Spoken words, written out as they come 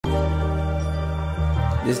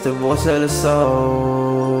This the voice of the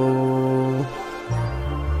soul.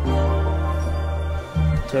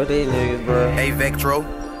 Tell these niggas, bro. Hey Vectro,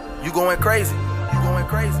 you going crazy. You going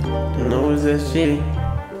crazy. You know it's that shit.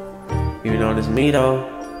 You know it's me though.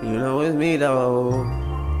 You know it's me though.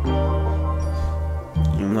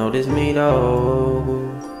 You know this me though.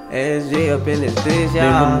 SG up in this bitch,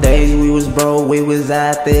 y'all. Them days we was broke, we was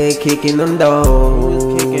out there kicking them doors. We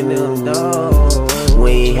was kicking them doors.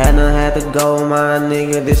 We ain't had nothing, had to go, my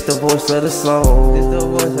nigga. This the voice of the soul. This the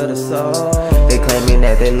voice of the soul. They claiming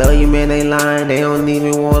that they love you, man, they lying. They don't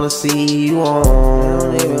even wanna see you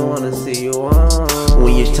on. They don't even wanna see you on.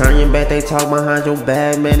 When you turn your back, they talk behind your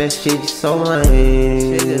back, man. That shit just so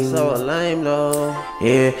lame. Shit just so lame, though.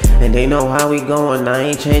 Yeah, and they know how we going. I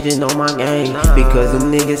ain't changing on my game, because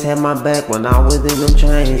them niggas had my back when I was in them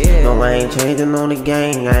chains. Yeah. No, I ain't changing on the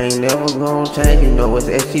gang. I ain't never gonna change. You know it's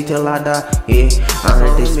SG till I die. Yeah, I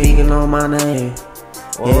heard they speaking on my name.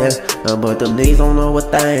 Yeah, but them niggas don't know a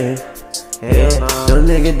thing. Yeah, them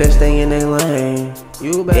niggas better stay in their lane.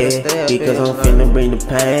 You better stay up, because I'm finna bring the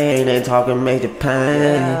pain. They talking major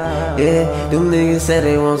pain. Yeah, them niggas said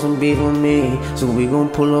they want some beef with me, so we gon'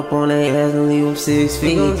 pull up on their ass and leave them 6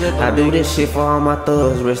 feet. I do this shit for all my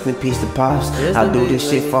thugs, rest in peace to Pops. I do this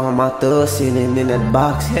shit for all my thugs sitting in that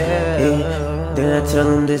box. Yeah, then I tell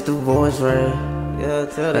them this the voice, right? Yeah,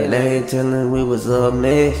 tell them. They ain't telling we was up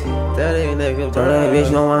next. Tell that nigga, bro. That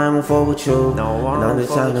bitch know I ain't gon' fuck with you. No, and I'm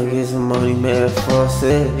just trying to get some money, man, for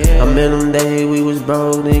it. Yeah. I met them days we was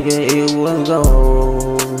broke, nigga. It was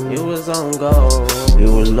gold. It was on gold. It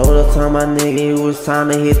was low the time, my nigga. It was time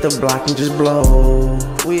to hit the block and just blow.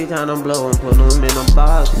 We tryna blow and put them in a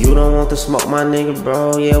box. You don't want to smoke, my nigga,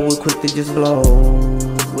 bro. Yeah, we quick to just blow.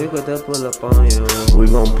 We got to pull up on you. We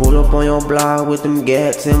gon' pull up on your block with them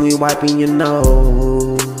gaps and we wiping your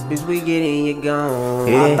nose. Bitch, we getting you gone.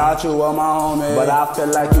 Yeah. I thought you were my homie, but I feel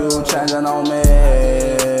like you changing on me.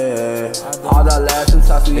 All the laughs and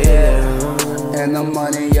talking, yeah, and the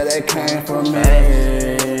money, yeah, they came from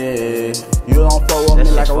me. You don't fuck with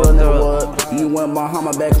me like a real nigga would. You went behind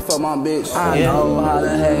my back and fuck my bitch. I know how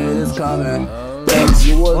the hate is coming.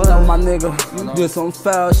 You was on my nigga, did some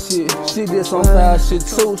foul shit. She did some foul shit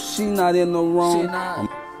too. She not in the wrong.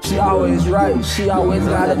 She always right. She always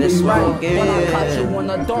gotta be right. When I caught you in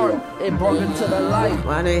the dark, it brought me to the light.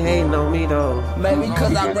 Why they hating on me though? Maybe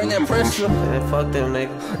cause I bring that pressure. Man, fuck them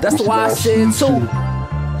niggas. That's why I said too.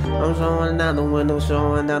 I'm showing down the window,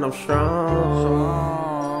 showing that I'm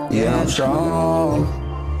strong. Yeah, I'm strong.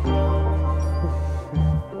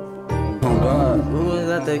 Oh God. We was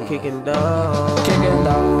out there kicking dogs. Kicking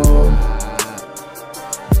dogs.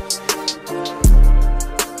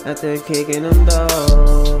 Out there kicking them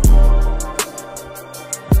dogs.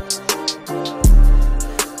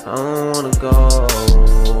 I don't wanna go.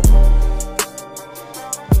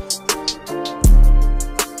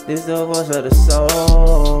 This the voice of the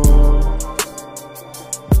soul.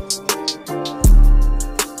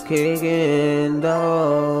 Kicking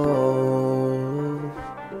dogs.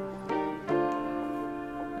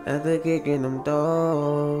 After kicking them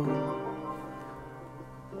dogs.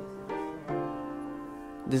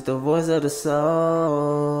 This the voice of the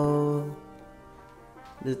soul.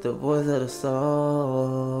 This the voice of the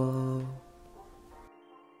soul.